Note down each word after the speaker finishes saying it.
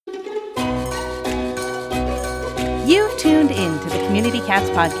Community Cats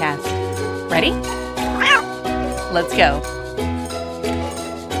podcast. Ready? Let's go.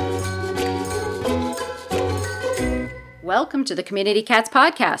 Welcome to the Community Cats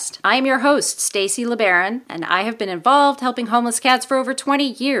podcast. I am your host, Stacy LeBaron, and I have been involved helping homeless cats for over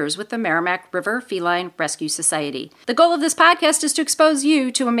 20 years with the Merrimack River Feline Rescue Society. The goal of this podcast is to expose you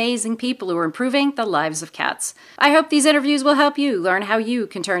to amazing people who are improving the lives of cats. I hope these interviews will help you learn how you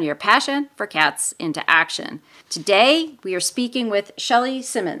can turn your passion for cats into action. Today, we are speaking with Shelly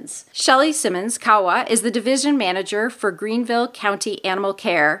Simmons. Shelly Simmons, CAWA, is the Division Manager for Greenville County Animal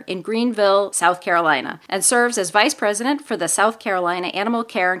Care in Greenville, South Carolina, and serves as Vice President for the South Carolina Animal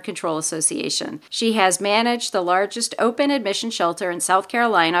Care and Control Association. She has managed the largest open admission shelter in South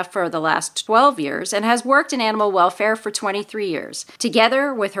Carolina for the last 12 years and has worked in animal welfare for 23 years.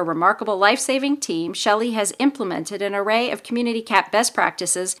 Together with her remarkable life-saving team, Shelly has implemented an array of community cat best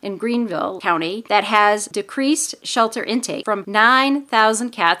practices in Greenville County that has decreased shelter intake from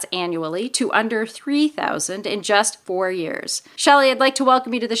 9,000 cats annually to under 3,000 in just 4 years. Shelly, I'd like to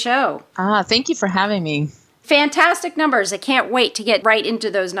welcome you to the show. Thank you for having me. Fantastic numbers. I can't wait to get right into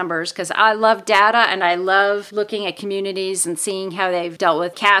those numbers because I love data and I love looking at communities and seeing how they've dealt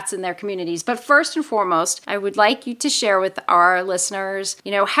with cats in their communities. But first and foremost, I would like you to share with our listeners,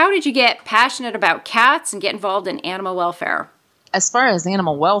 how did you get passionate about cats and get involved in animal welfare? As far as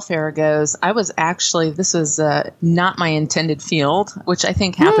animal welfare goes, this was not my intended field, which I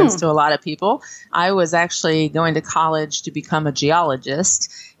think happens to a lot of people. I was actually going to college to become a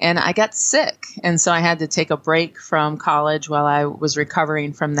geologist, and I got sick. And so I had to take a break from college while I was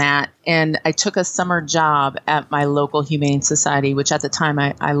recovering from that. And I took a summer job at my local humane society, which at the time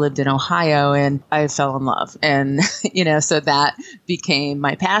I lived in Ohio, and I fell in love. And, so that became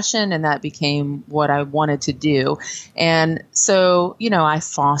my passion and that became what I wanted to do. And so, I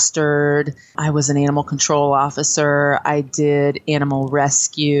fostered, I was an animal control officer, I did animal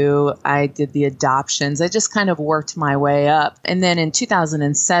rescue, I did the adoptions, I just kind of worked my way up. And then in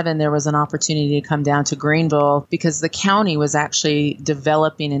 2007, there was an opportunity to come down to Greenville because the county was actually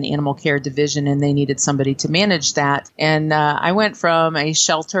developing an animal care division and they needed somebody to manage that. And I went from a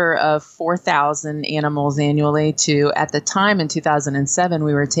shelter of 4,000 animals annually to, at the time in 2007,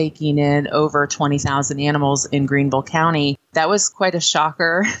 we were taking in over 20,000 animals in Greenville County. That was quite a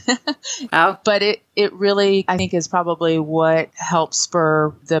shocker, but it really, I think, is probably what helped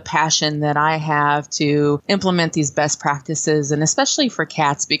spur the passion that I have to implement these best practices, and especially for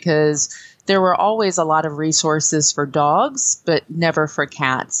cats, because there were always a lot of resources for dogs, but never for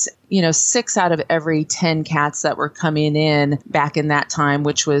cats. 6 out of every 10 cats that were coming in back in that time,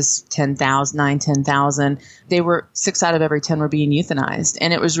 which was 10,000, they were 6 out of every 10 were being euthanized.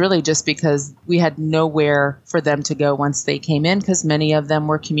 And it was really just because we had nowhere for them to go once they came in, because many of them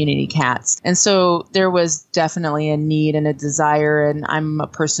were community cats. And so there was definitely a need and a desire. And I'm a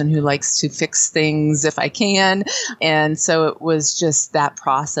person who likes to fix things if I can. And so it was just that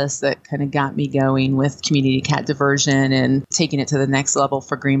process that kind of got me going with community cat diversion and taking it to the next level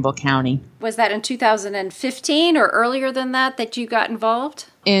for Greenville County. Was that in 2015 or earlier than that you got involved?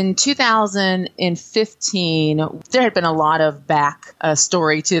 In 2015, there had been a lot of back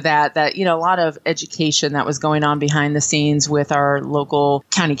story to that, a lot of education that was going on behind the scenes with our local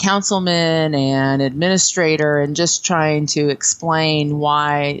county councilman and administrator, and just trying to explain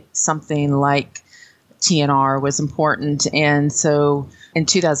why something like TNR was important. And so in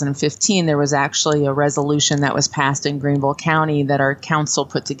 2015, there was actually a resolution that was passed in Greenville County that our council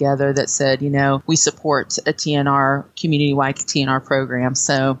put together that said, we support a TNR, community-wide TNR program.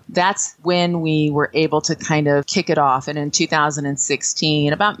 So that's when we were able to kind of kick it off. And in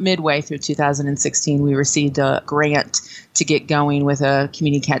 2016, about midway through 2016, we received a grant to get going with a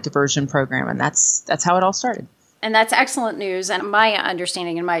community cat diversion program. And that's how it all started. And that's excellent news. And my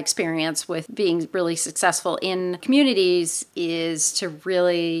understanding and my experience with being really successful in communities is to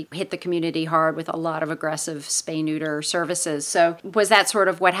really hit the community hard with a lot of aggressive spay-neuter services. So was that sort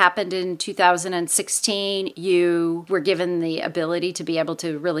of what happened in 2016? You were given the ability to be able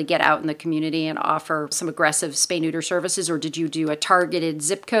to really get out in the community and offer some aggressive spay-neuter services, or did you do a targeted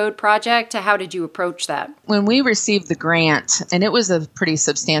zip code project? How did you approach that? When we received the grant, and it was a pretty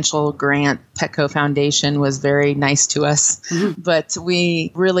substantial grant, Petco Foundation was very nice to us, but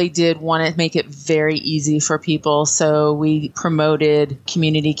we really did want to make it very easy for people. So we promoted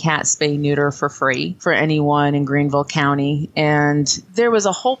community cat spay neuter for free for anyone in Greenville County. And there was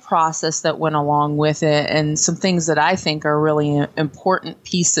a whole process that went along with it, and some things that I think are really important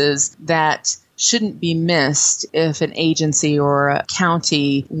pieces that shouldn't be missed if an agency or a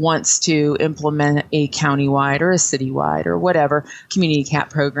county wants to implement a countywide or a citywide or whatever community cat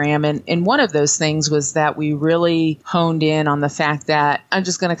program. And one of those things was that we really honed in on the fact that, I'm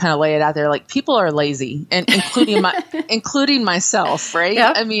just going to kind of lay it out there, like, people are lazy, and including myself, right?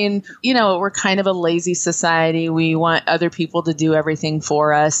 Yep. I mean, we're kind of a lazy society. We want other people to do everything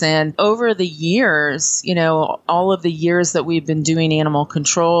for us. And over the years, all of the years that we've been doing animal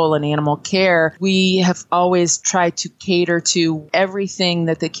control and animal care, we have always tried to cater to everything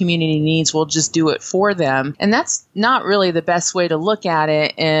that the community needs. We'll just do it for them. And that's not really the best way to look at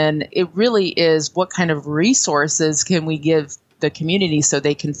it. And it really is, what kind of resources can we give the community so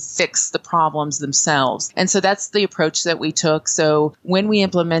they can fix the problems themselves. And so that's the approach that we took. So when we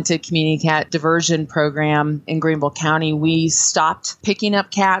implemented community cat diversion program in Greenville County, we stopped picking up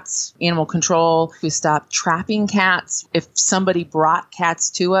cats, animal control. We stopped trapping cats. If somebody brought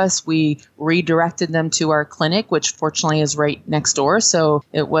cats to us, we redirected them to our clinic, which fortunately is right next door. So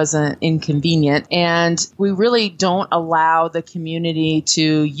it wasn't inconvenient. And we really don't allow the community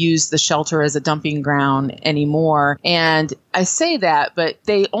to use the shelter as a dumping ground anymore. And I say that, but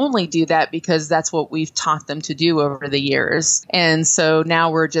they only do that because that's what we've taught them to do over the years. And so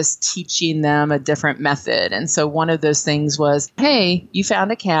now we're just teaching them a different method. And so one of those things was, hey, you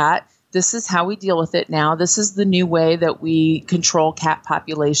found a cat. This is how we deal with it now. This is the new way that we control cat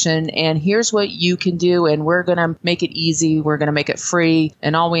population. And here's what you can do. And we're going to make it easy. We're going to make it free.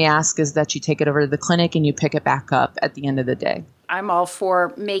 And all we ask is that you take it over to the clinic and you pick it back up at the end of the day. I'm all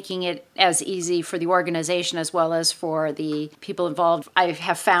for making it as easy for the organization as well as for the people involved. I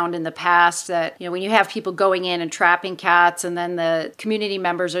have found in the past that, when you have people going in and trapping cats and then the community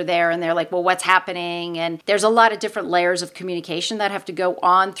members are there and they're like, well, what's happening? And there's a lot of different layers of communication that have to go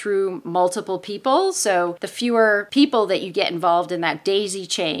on through multiple people. So the fewer people that you get involved in that daisy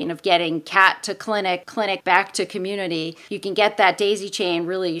chain of getting cat to clinic, clinic back to community, you can get that daisy chain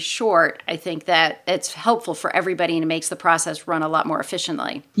really short. I think that it's helpful for everybody and it makes the process run a lot more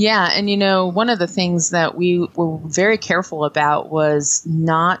efficiently. Yeah. And, one of the things that we were very careful about was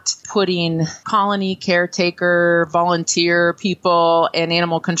not putting colony caretaker, volunteer people, and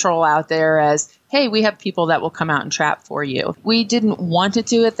animal control out there as, hey, we have people that will come out and trap for you. We didn't want to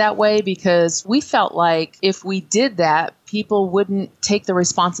do it that way because we felt like if we did that, people wouldn't take the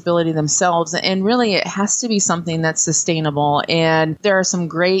responsibility themselves. And really, it has to be something that's sustainable. And there are some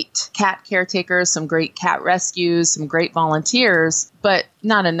great cat caretakers, some great cat rescues, some great volunteers, but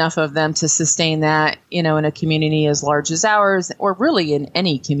not enough of them to sustain that, in a community as large as ours, or really in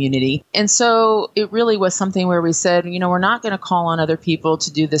any community. And so it really was something where we said, we're not going to call on other people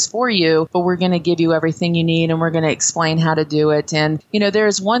to do this for you, but we're going to give you everything you need and we're going to explain how to do it. And,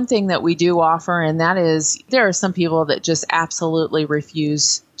 there's one thing that we do offer, and that is there are some people that just absolutely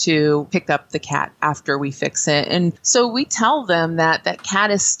refuse to pick up the cat after we fix it. And so we tell them that that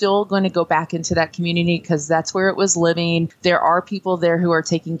cat is still going to go back into that community because that's where it was living. There are people there who are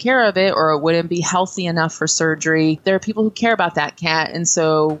taking care of it, or it wouldn't be healthy enough for surgery. There are people who care about that cat. And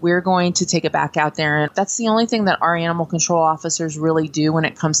so we're going to take it back out there. And that's the only thing that our animal control officers really do when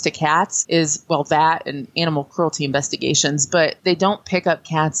it comes to cats is, well, that and animal cruelty investigations. But they don't pick up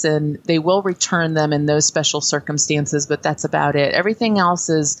cats, and they will return them in those special circumstances. But that's about it. Everything else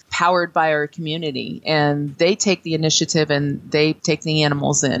is powered by our community, and they take the initiative and they take the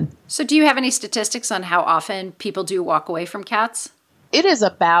animals in. So do you have any statistics on how often people do walk away from cats? It is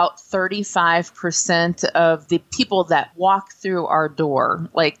about 35% of the people that walk through our door,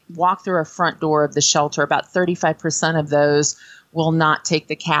 like walk through our front door of the shelter, about 35% of those will not take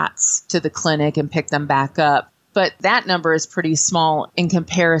the cats to the clinic and pick them back up. But that number is pretty small in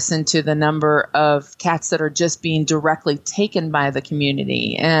comparison to the number of cats that are just being directly taken by the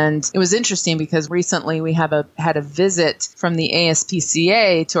community. And it was interesting because recently we had a visit from the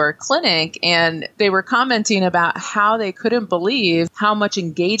ASPCA to our clinic, and they were commenting about how they couldn't believe how much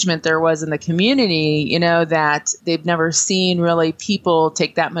engagement there was in the community, that they've never seen really people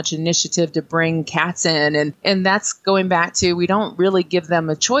take that much initiative to bring cats in. And that's going back to, we don't really give them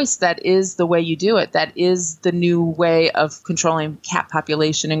a choice. That is the way you do it. That is the new way of controlling cat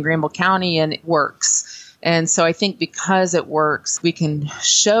population in Greenville County, and it works. And so I think because it works, we can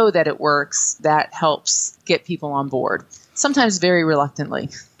show that it works. That helps get people on board, sometimes very reluctantly.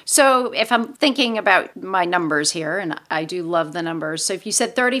 So if I'm thinking about my numbers here, and I do love the numbers, so if you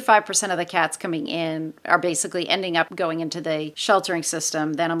said 35% of the cats coming in are basically ending up going into the sheltering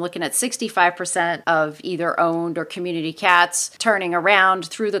system, then I'm looking at 65% of either owned or community cats turning around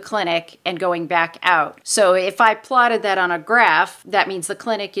through the clinic and going back out. So if I plotted that on a graph, that means the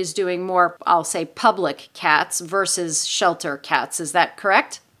clinic is doing more, I'll say, public cats versus shelter cats. Is that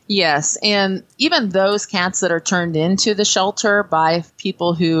correct? Yes. And even those cats that are turned into the shelter by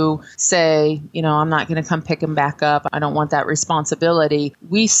people who say, I'm not going to come pick them back up. I don't want that responsibility.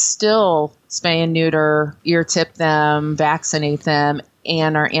 We still spay and neuter, ear tip them, vaccinate them,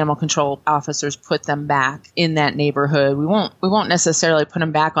 and our animal control officers put them back in that neighborhood. We won't necessarily put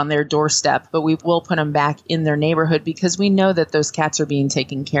them back on their doorstep, but we will put them back in their neighborhood because we know that those cats are being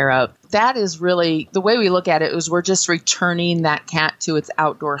taken care of. That is really the way we look at it, is we're just returning that cat to its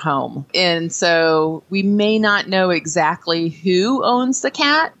outdoor home. And so we may not know exactly who owns the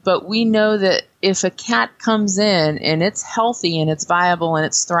cat, but we know that if a cat comes in and it's healthy and it's viable and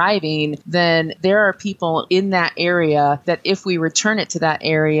it's thriving, then there are people in that area that if we return it to that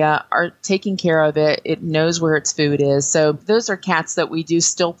area are taking care of it. It knows where its food is. So those are cats that we do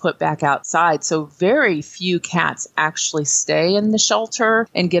still put back outside. So very few cats actually stay in the shelter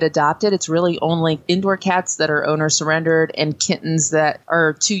and get adopted. It's really only indoor cats that are owner surrendered and kittens that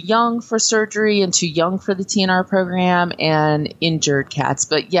are too young for surgery and too young for the TNR program and injured cats.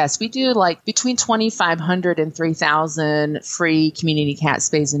 But yes, we do like between 2,500 and 3,000 free community cat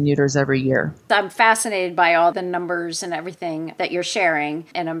spays and neuters every year. I'm fascinated by all the numbers and everything that you're sharing,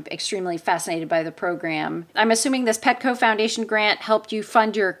 and I'm extremely fascinated by the program. I'm assuming this Petco Foundation grant helped you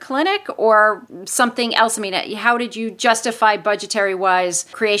fund your clinic or something else. I mean, how did you justify budgetary-wise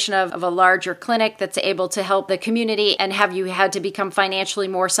creation of a larger clinic that's able to help the community, and have you had to become financially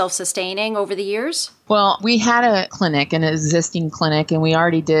more self-sustaining over the years? Well, we had a clinic, an existing clinic, and we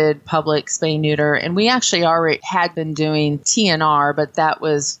already did public spay neuter, and we actually already had been doing TNR, but that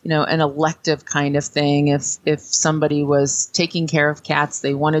was, an elective kind of thing. If somebody was taking care of cats,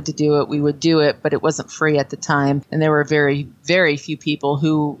 they wanted to do it, we would do it, but it wasn't free at the time, and there were very, very few people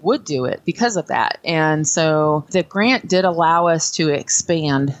who would do it because of that. And so the grant did allow us to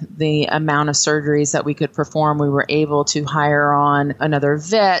expand the amount of surgeries that we could perform. We were able to hire on another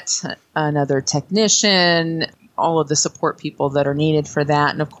vet, another technician, all of the support people that are needed for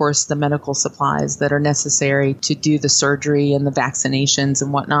that, and of course the medical supplies that are necessary to do the surgery and the vaccinations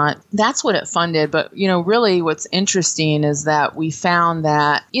and whatnot. That's what it funded. But, really what's interesting is that we found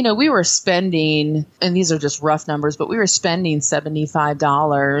that, we were spending, and these are just rough numbers, but we were spending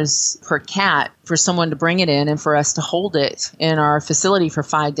 $75 per cat for someone to bring it in and for us to hold it in our facility for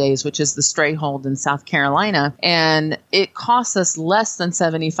 5 days, which is the stray hold in South Carolina. And it costs us less than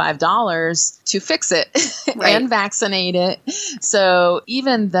 $75 to fix it right. and vaccinate it. So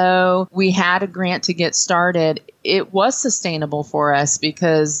even though we had a grant to get started, it was sustainable for us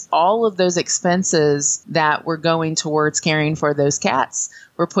because all of those expenses that were going towards caring for those cats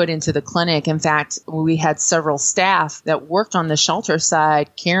were put into the clinic. In fact, we had several staff that worked on the shelter side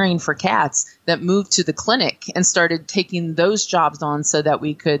caring for cats that moved to the clinic and started taking those jobs on so that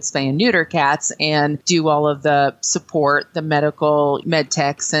we could spay and neuter cats and do all of the support, the medical med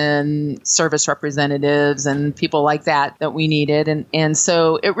techs and service representatives and people like that we needed. And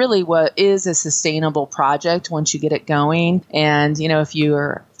so it really is a sustainable project once you get it going. And, if you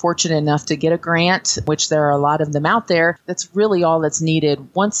are fortunate enough to get a grant, which there are a lot of them out there, that's really all that's needed.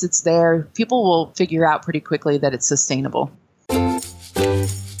 Once it's there, people will figure out pretty quickly that it's sustainable.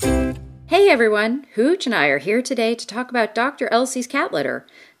 Hey everyone, Hooch and I are here today to talk about Dr. Elsie's cat litter.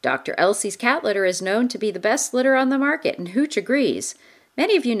 Dr. Elsie's cat litter is known to be the best litter on the market, and Hooch agrees.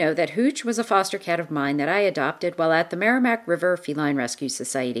 Many of you know that Hooch was a foster cat of mine that I adopted while at the Merrimack River Feline Rescue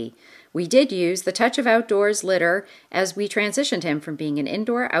Society. We did use the Touch of Outdoors litter as we transitioned him from being an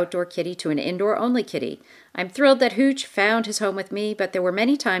indoor-outdoor kitty to an indoor-only kitty. I'm thrilled that Hooch found his home with me, but there were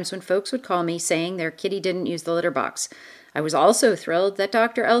many times when folks would call me saying their kitty didn't use the litter box. I was also thrilled that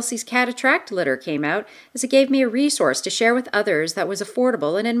Dr. Elsie's Cat Attract litter came out, as it gave me a resource to share with others that was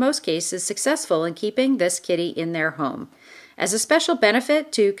affordable and in most cases successful in keeping this kitty in their home. As a special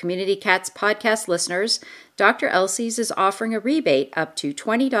benefit to Community Cats podcast listeners, Dr. Elsie's is offering a rebate up to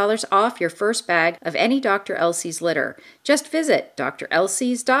 $20 off your first bag of any Dr. Elsie's litter. Just visit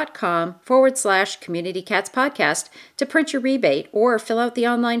drelsies.com/Community Cats podcast to print your rebate or fill out the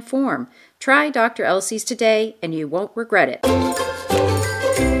online form. Try Dr. Elsie's today and you won't regret it.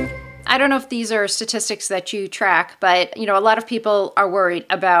 I don't know if these are statistics that you track, but, a lot of people are worried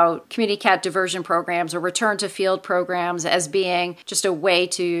about community cat diversion programs or return to field programs as being just a way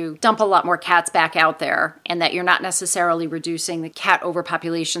to dump a lot more cats back out there, and that you're not necessarily reducing the cat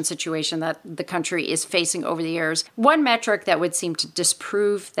overpopulation situation that the country is facing over the years. One metric that would seem to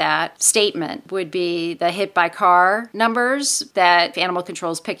disprove that statement would be the hit by car numbers that animal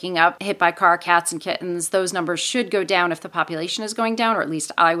control is picking up. Hit by car cats and kittens, those numbers should go down if the population is going down, or at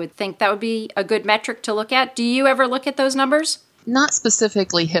least I would think that would be a good metric to look at. Do you ever look at those numbers? not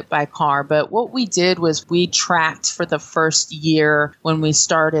specifically hit by a car, but what we did was we tracked for the first year when we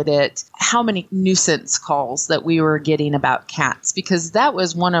started it, how many nuisance calls that we were getting about cats, because that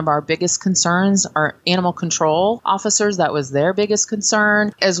was one of our biggest concerns. Our animal control officers, that was their biggest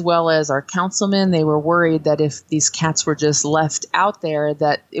concern, as well as our councilmen. They were worried that if these cats were just left out there,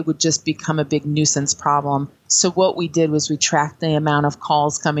 that it would just become a big nuisance problem. So what we did was we tracked the amount of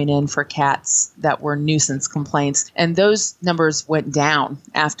calls coming in for cats that were nuisance complaints. And those numbers went down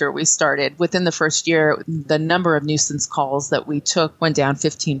after we started. Within the first year, the number of nuisance calls that we took went down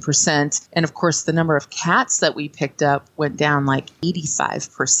 15%. And of course, the number of cats that we picked up went down like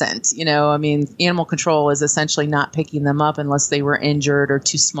 85%. Animal control is essentially not picking them up unless they were injured or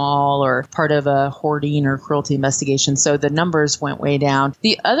too small or part of a hoarding or cruelty investigation. So the numbers went way down.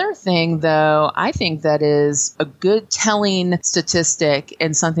 The other thing, though, I think that is a good telling statistic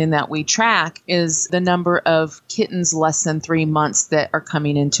and something that we track is the number of kittens less than 3 months that are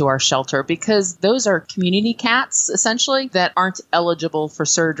coming into our shelter, because those are community cats essentially that aren't eligible for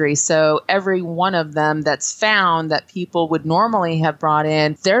surgery. So every one of them that's found that people would normally have brought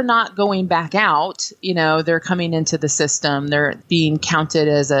in, they're not going back out. They're coming into the system. They're being counted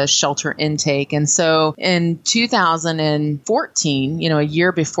as a shelter intake. And so in 2014, a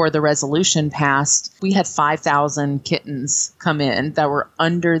year before the resolution passed, we had 5,000 kittens come in that were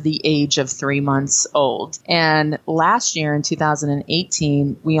under the age of 3 months old. And last year in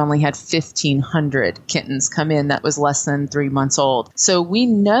 2018, we only had 1,500 kittens come in that was less than 3 months old. So we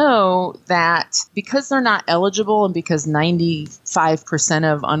know that because they're not eligible and because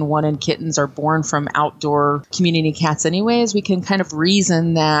 95% of unwanted kittens are born from outdoor community cats anyways, we can kind of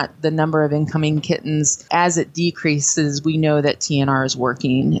reason that the number of incoming kittens, as it decreases, we know that TNR is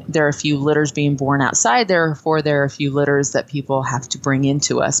working. There are a few litters being born outside. Therefore, there are a few litters that people have to bring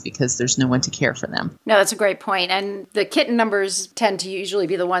into us because there's no one to care for them. No, that's a great point. And the kitten numbers tend to usually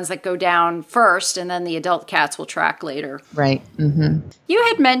be the ones that go down first, and then the adult cats will track later. Right. Mm-hmm. You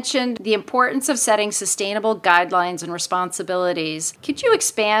had mentioned the importance of setting sustainable guidelines and responsibilities. Could you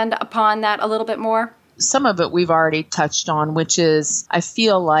expand upon that a little bit more? Some of it we've already touched on, which is I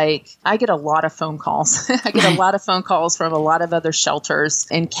feel like I get a lot of phone calls. I get a lot of phone calls from a lot of other shelters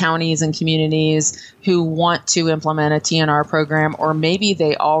and counties and communities who want to implement a TNR program, or maybe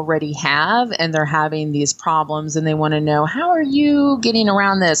they already have and they're having these problems and they want to know, how are you getting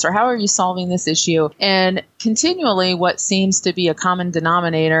around this, or how are you solving this issue? And continually what seems to be a common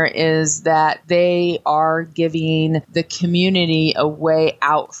denominator is that they are giving the community a way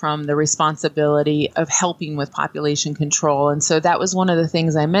out from the responsibility of helping with population control. And so that was one of the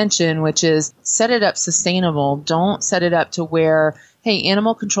things I mentioned, which is set it up sustainable. Don't set it up to where, hey,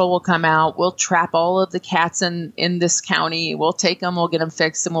 animal control will come out, we'll trap all of the cats in this county, we'll take them, we'll get them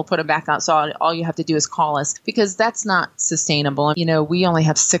fixed, and we'll put them back out. So all you have to do is call us, because that's not sustainable. We only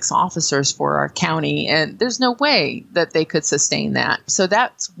have 6 officers for our county, and there's no way that they could sustain that. So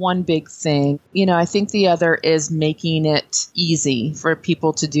that's one big thing. I think the other is making it easy for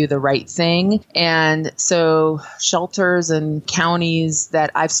people to do the right thing. And so shelters and counties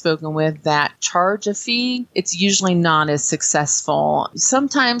that I've spoken with that charge a fee, it's usually not as successful.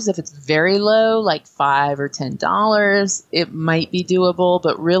 Sometimes if it's very low, like $5 or $10, it might be doable,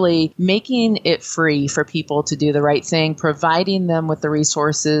 but really making it free for people to do the right thing, providing them with the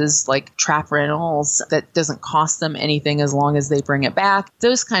resources like trap rentals that doesn't cost them anything as long as they bring it back.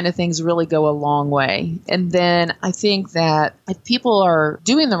 Those kind of things really go a long way. And then I think that if people are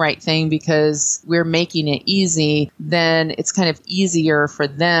doing the right thing because we're making it easy, then it's kind of easier for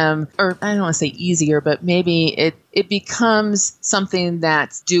them, or I don't want to say easier, but maybe it becomes something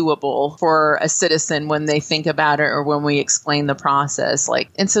that's doable for a citizen when they think about it or when we explain the process.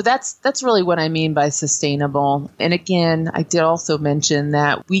 And so that's really what I mean by sustainable. And again, I did also mention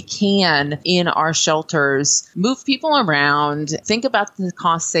that we can, in our shelters, move people around, think about the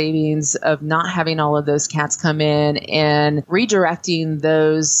cost savings of not having all of those cats come in and redirecting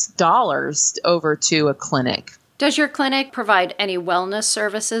those dollars over to a clinic. Does your clinic provide any wellness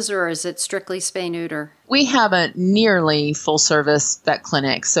services, or is it strictly spay-neuter? We have a nearly full service vet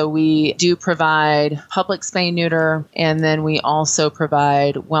clinic. So we do provide public spay-neuter, and then we also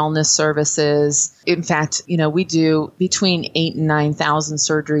provide wellness services. In fact, we do between 8,000 and 9,000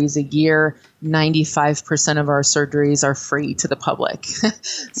 surgeries a year. 95% of our surgeries are free to the public.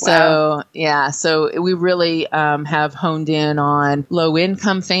 So we really have honed in on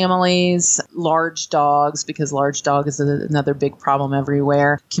low-income families, large dogs, because large dog is another big problem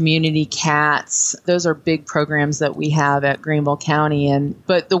everywhere, community cats. Those are big programs that we have at Greenville County.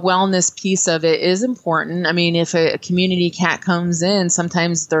 But the wellness piece of it is important. I mean, if a community cat comes in,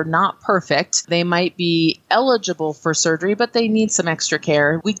 sometimes they're not perfect. They might be eligible for surgery, but they need some extra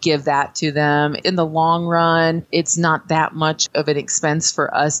care. We give that to them. In the long run, it's not that much of an expense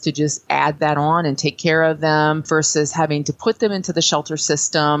for us to just add that on and take care of them versus having to put them into the shelter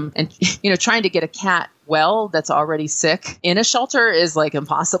system and, trying to get a cat that's already sick in a shelter is like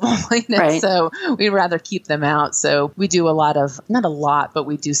impossible. Right. So we'd rather keep them out. So we do not a lot, but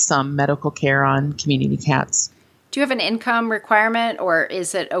we do some medical care on community cats. Do you have an income requirement or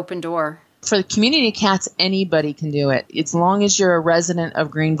is it open door? For the community cats, anybody can do it. As long as you're a resident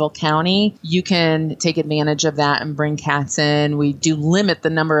of Greenville County, you can take advantage of that and bring cats in. We do limit the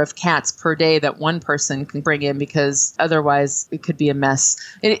number of cats per day that one person can bring in because otherwise it could be a mess.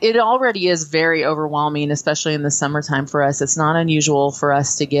 It already is very overwhelming, especially in the summertime for us. It's not unusual for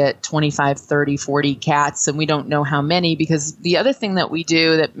us to get 25, 30, 40 cats, and we don't know how many because the other thing that we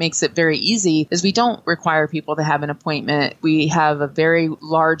do that makes it very easy is we don't require people to have an appointment. We have a very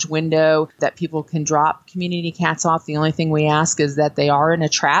large window that people can drop community cats off. The only thing we ask is that they are in a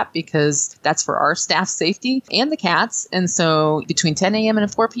trap because that's for our staff's safety and the cats. And so between 10 a.m. and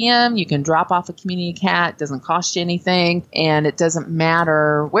 4 p.m., you can drop off a community cat. It doesn't cost you anything. And it doesn't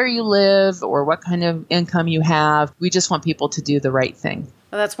matter where you live or what kind of income you have. We just want people to do the right thing.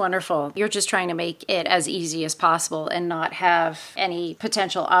 Well, that's wonderful. You're just trying to make it as easy as possible and not have any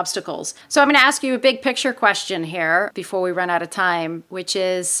potential obstacles. So I'm going to ask you a big picture question here before we run out of time, which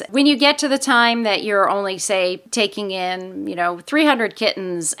is when you get to the time that you're only, say, taking in, 300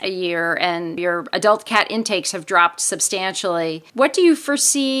 kittens a year and your adult cat intakes have dropped substantially, what do you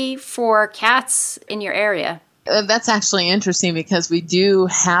foresee for cats in your area? That's actually interesting because we do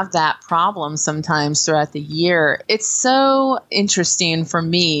have that problem sometimes throughout the year. It's so interesting for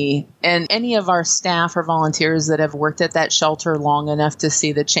me and any of our staff or volunteers that have worked at that shelter long enough to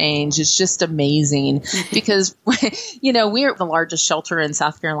see the change. It's just amazing because, we're the largest shelter in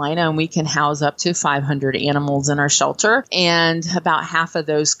South Carolina and we can house up to 500 animals in our shelter. And about half of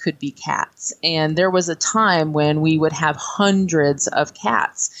those could be cats. And there was a time when we would have hundreds of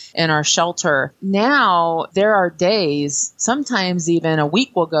cats in our shelter. Now there are days, sometimes even a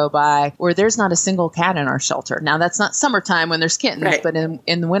week will go by where there's not a single cat in our shelter. Now that's not summertime when there's kittens, right, but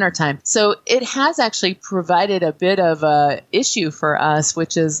in the wintertime. So it has actually provided a bit of a issue for us,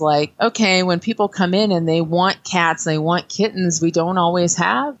 which is like, okay, when people come in and they want cats, they want kittens, we don't always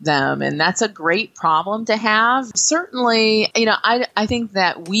have them. And that's a great problem to have. Certainly, I think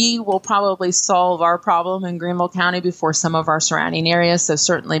that we will probably solve our problem in Greenville County before some of our surrounding areas. So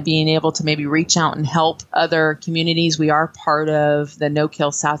certainly being able to maybe reach out and help other communities. We are part of the No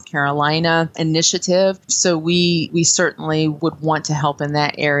Kill South Carolina initiative. So we certainly would want to help in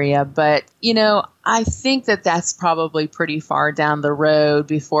that area. But, I think that that's probably pretty far down the road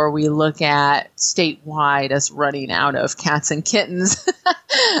before we look at statewide us running out of cats and kittens.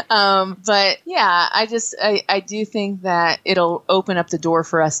 But yeah, I do think that it'll open up the door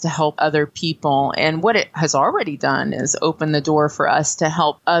for us to help other people. And what it has already done is open the door for us to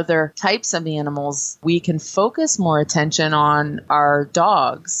help other types of animals. We can focus more attention on our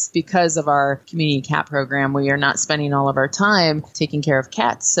dogs because of our community cat program. We are not spending all of our time taking care of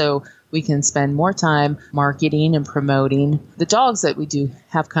cats. So we can spend more time marketing and promoting the dogs that we do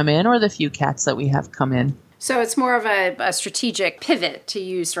have come in or the few cats that we have come in. So it's more of a strategic pivot, to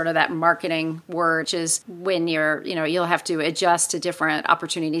use sort of that marketing word, which is when you'll have to adjust to different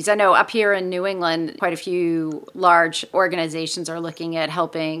opportunities. I know up here in New England, quite a few large organizations are looking at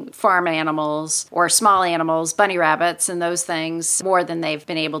helping farm animals or small animals, bunny rabbits and those things, more than they've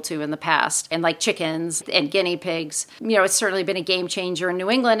been able to in the past. And like chickens and guinea pigs, it's certainly been a game changer in New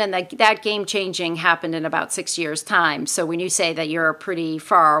England. And that game changing happened in about 6 years' time. So when you say that you're pretty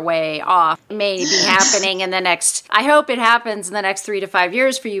far way off, it may be happening in I hope it happens in the next 3 to 5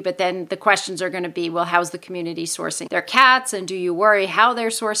 years for you, but then the questions are going to be, well, how's the community sourcing their cats? And do you worry how they're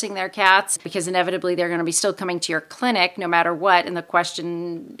sourcing their cats? Because inevitably they're going to be still coming to your clinic no matter what. And the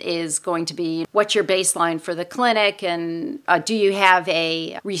question is going to be, what's your baseline for the clinic? And do you have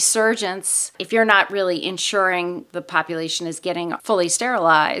a resurgence? If you're not really ensuring the population is getting fully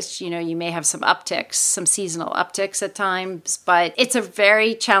sterilized, you may have some upticks, some seasonal upticks at times, but it's a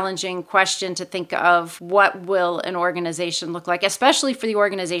very challenging question to think of. What will an organization look like, especially for the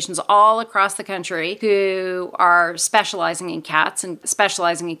organizations all across the country who are specializing in cats and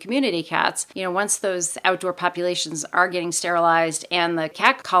specializing in community cats? Once those outdoor populations are getting sterilized and the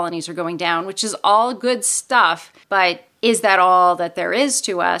cat colonies are going down, which is all good stuff, but is that all that there is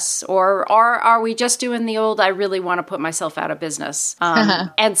to us? Or are we just doing the old, I really want to put myself out of business?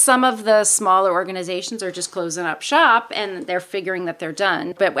 And some of the smaller organizations are just closing up shop and they're figuring that they're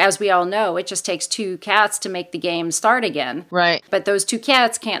done. But as we all know, it just takes 2 cats to make the game start again. Right. But those 2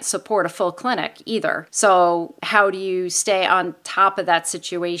 cats can't support a full clinic either. So how do you stay on top of that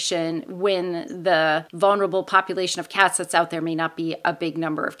situation when the vulnerable population of cats that's out there may not be a big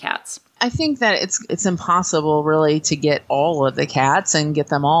number of cats? I think that it's impossible really to get all of the cats and get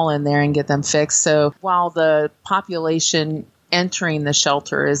them all in there and get them fixed. So while the population entering the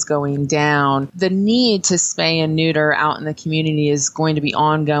shelter is going down, the need to spay and neuter out in the community is going to be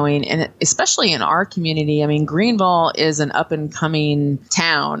ongoing. And especially in our community, I mean, Greenville is an up and coming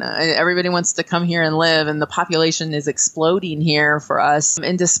town. Everybody wants to come here and live, and the population is exploding here for us.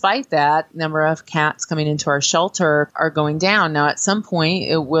 And despite that, number of cats coming into our shelter are going down. Now, at some point,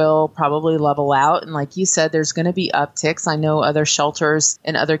 it will probably level out. And like you said, there's going to be upticks. I know other shelters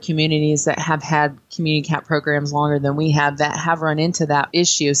and other communities that have had community cat programs longer than we have that have run into that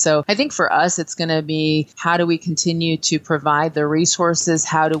issue. So I think for us, it's going to be, how do we continue to provide the resources?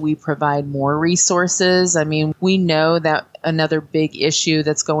 How do we provide more resources? I mean, we know that another big issue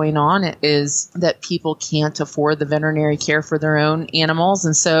that's going on is that people can't afford the veterinary care for their own animals.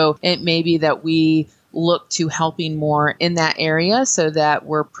 And so it may be that we look to helping more in that area so that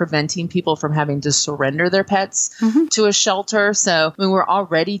we're preventing people from having to surrender their pets to a shelter. So I mean, we're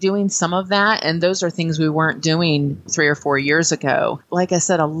already doing some of that, and those are things we weren't doing 3 or 4 years ago. Like I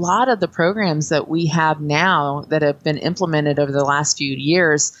said, a lot of the programs that we have now that have been implemented over the last few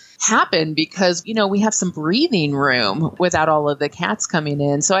years happen because, you know, we have some breathing room without all of the cats coming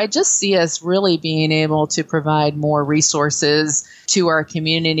in. So I just see us really being able to provide more resources to our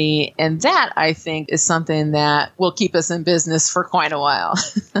community. And that, I think, is something that will keep us in business for quite a while.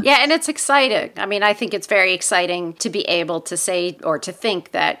 Yeah, and it's exciting. I mean, I think it's very exciting to be able to say or to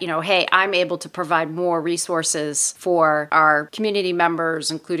think that, you know, hey, I'm able to provide more resources for our community members,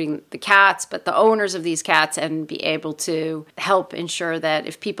 including the cats, but the owners of these cats, and be able to help ensure that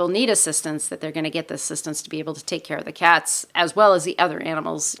if people need assistance, that they're going to get the assistance to be able to take care of the cats as well as the other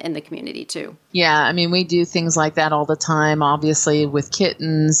animals in the community too. Yeah, I mean, we do things like that all the time. Obviously, with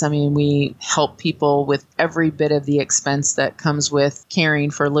kittens, I mean, we help people with every bit of the expense that comes with caring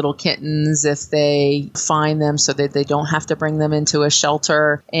for little kittens if they find them so that they don't have to bring them into a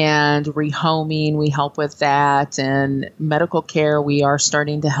shelter. And rehoming, we help with that. And medical care, we are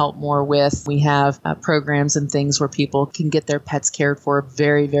starting to help more with. We have programs and things where people can get their pets cared for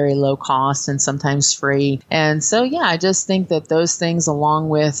very, very low cost and sometimes free. And so, yeah, I just think that those things, along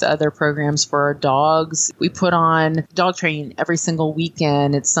with other programs for our dogs, we put on dog training every single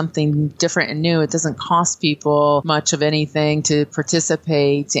weekend. It's something different and new. It doesn't cost people much of anything to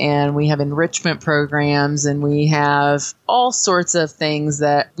participate. And we have enrichment programs, and we have all sorts of things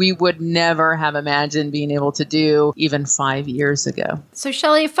that we would never have imagined being able to do even 5 years ago. So,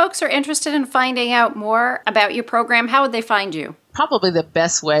 Shelly, if folks are interested in finding out more about your program, how would they find you? Probably the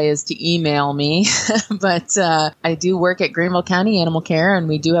best way is to email me, but I do work at Greenville County Animal Care, and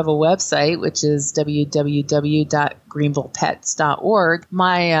we do have a website, which is www.greenvillepets.org.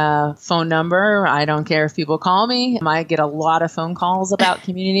 My phone number, I don't care if people call me. I get a lot of phone calls about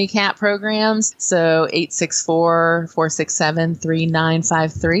community cat programs, so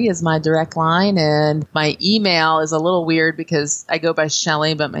 864-467-3953 is my direct line, and my email is a little weird because I go by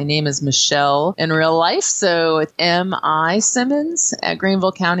Shelly, but my name is Michelle in real life, so it's Simmons at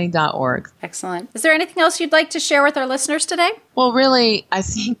greenvillecounty.org. Excellent. Is there anything else you'd like to share with our listeners today? Well, really, I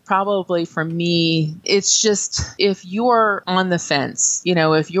think probably for me, it's just if you're on the fence, you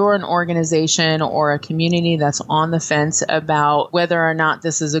know, if you're an organization or a community that's on the fence about whether or not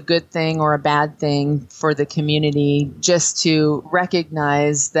this is a good thing or a bad thing for the community, just to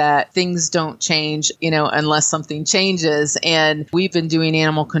recognize that things don't change, you know, unless something changes. And we've been doing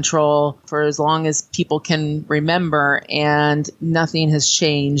animal control for as long as people can remember, and nothing has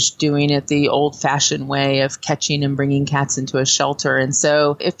changed doing it the old-fashioned way of catching and bringing cats into a shelter. And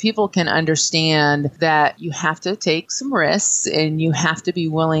so if people can understand that you have to take some risks and you have to be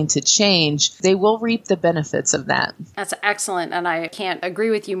willing to change, they will reap the benefits of that. That's excellent. And I can't agree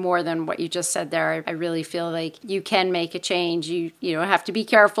with you more than what you just said there. I really feel like you can make a change. You have to be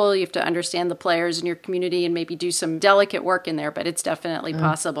careful. You have to understand the players in your community and maybe do some delicate work in there, but it's definitely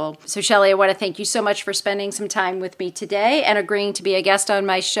possible. So Shelly, I want to thank you so much for spending some time with me today and agreeing to be a guest on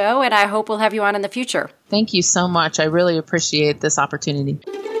my show. And I hope we'll have you on in the future. Thank you so much. I really appreciate this opportunity.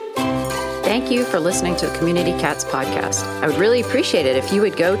 Thank you for listening to the Community Cats podcast. I would really appreciate it if you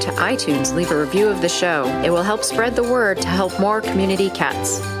would go to iTunes, leave a review of the show. It will help spread the word to help more community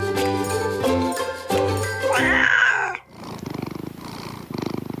cats.